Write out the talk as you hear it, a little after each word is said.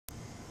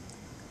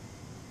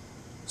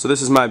So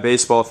this is my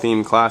baseball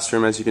themed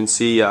classroom. As you can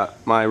see,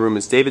 my room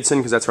is Davidson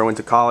because that's where I went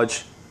to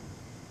college.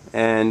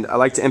 And I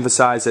like to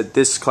emphasize that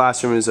this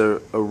classroom is a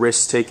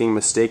risk-taking,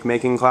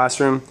 mistake-making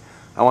classroom.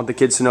 I want the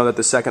kids to know that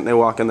the second they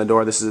walk in the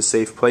door, this is a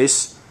safe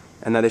place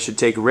and that they should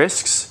take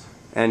risks.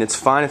 And it's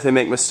fine if they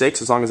make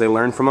mistakes as long as they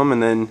learn from them.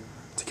 And then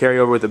to carry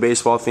over with the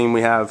baseball theme,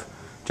 we have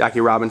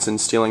Jackie Robinson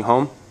stealing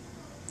home.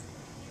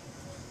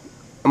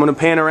 I'm going to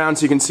pan around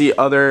so you can see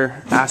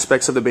other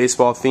aspects of the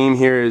baseball theme.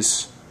 Here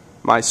is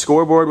my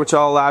scoreboard, which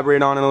I'll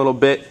elaborate on in a little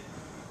bit.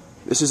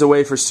 This is a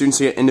way for students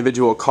to get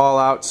individual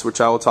call-outs,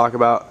 which I will talk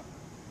about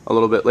a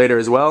little bit later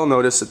as well.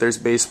 Notice that there's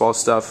baseball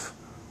stuff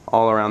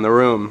all around the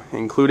room,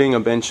 including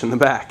a bench in the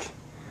back.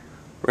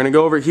 We're going to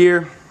go over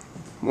here.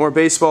 More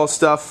baseball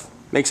stuff.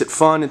 Makes it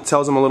fun. It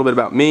tells them a little bit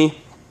about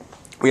me.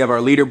 We have our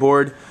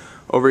leaderboard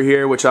over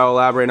here, which I'll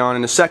elaborate on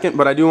in a second,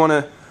 but I do want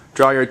to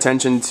draw your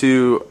attention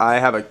to, I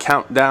have a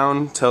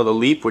countdown till the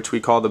leap, which we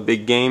call the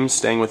big game,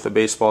 staying with the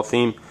baseball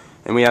theme.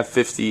 And we have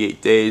 58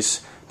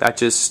 days. That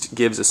just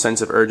gives a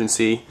sense of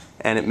urgency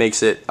and it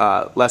makes it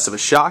less of a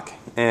shock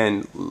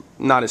and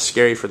not as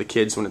scary for the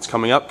kids when it's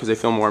coming up because they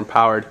feel more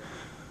empowered.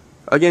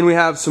 Again, we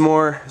have some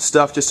more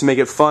stuff just to make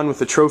it fun with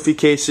the trophy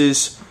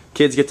cases.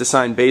 Kids get to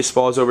sign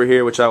baseballs over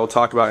here, which I will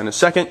talk about in a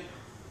second.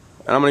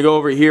 And I'm going to go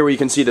over here where you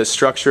can see the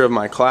structure of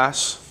my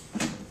class.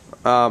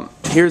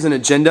 Here's an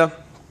agenda.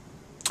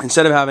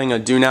 Instead of having a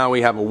do now,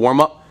 we have a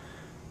warm-up.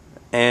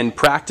 And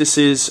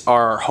practices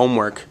are our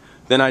homework.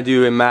 Then I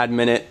do a Mad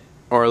Minute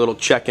or a little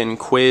check-in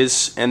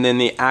quiz, and then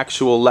the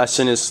actual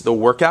lesson is the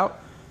workout.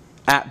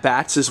 At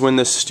bats is when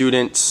the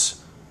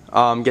students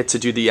get to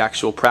do the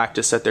actual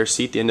practice at their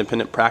seat, the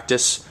independent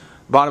practice.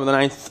 Bottom of the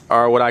ninth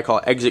are what I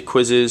call exit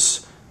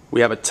quizzes. We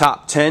have a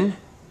top 10,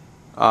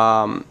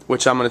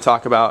 which I'm going to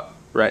talk about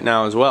right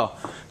now as well.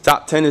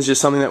 Top 10 is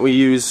just something that we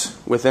use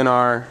within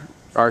our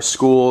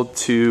school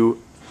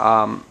to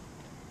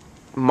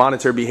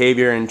monitor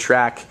behavior and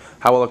track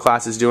how well a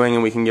class is doing,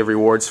 and we can give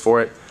rewards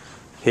for it.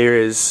 Here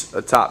is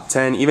a top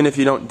 10. Even if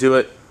you don't do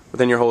it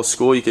within your whole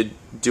school, you could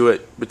do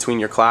it between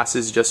your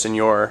classes just in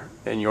your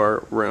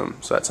room.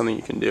 So that's something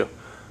you can do.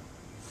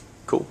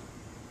 Cool.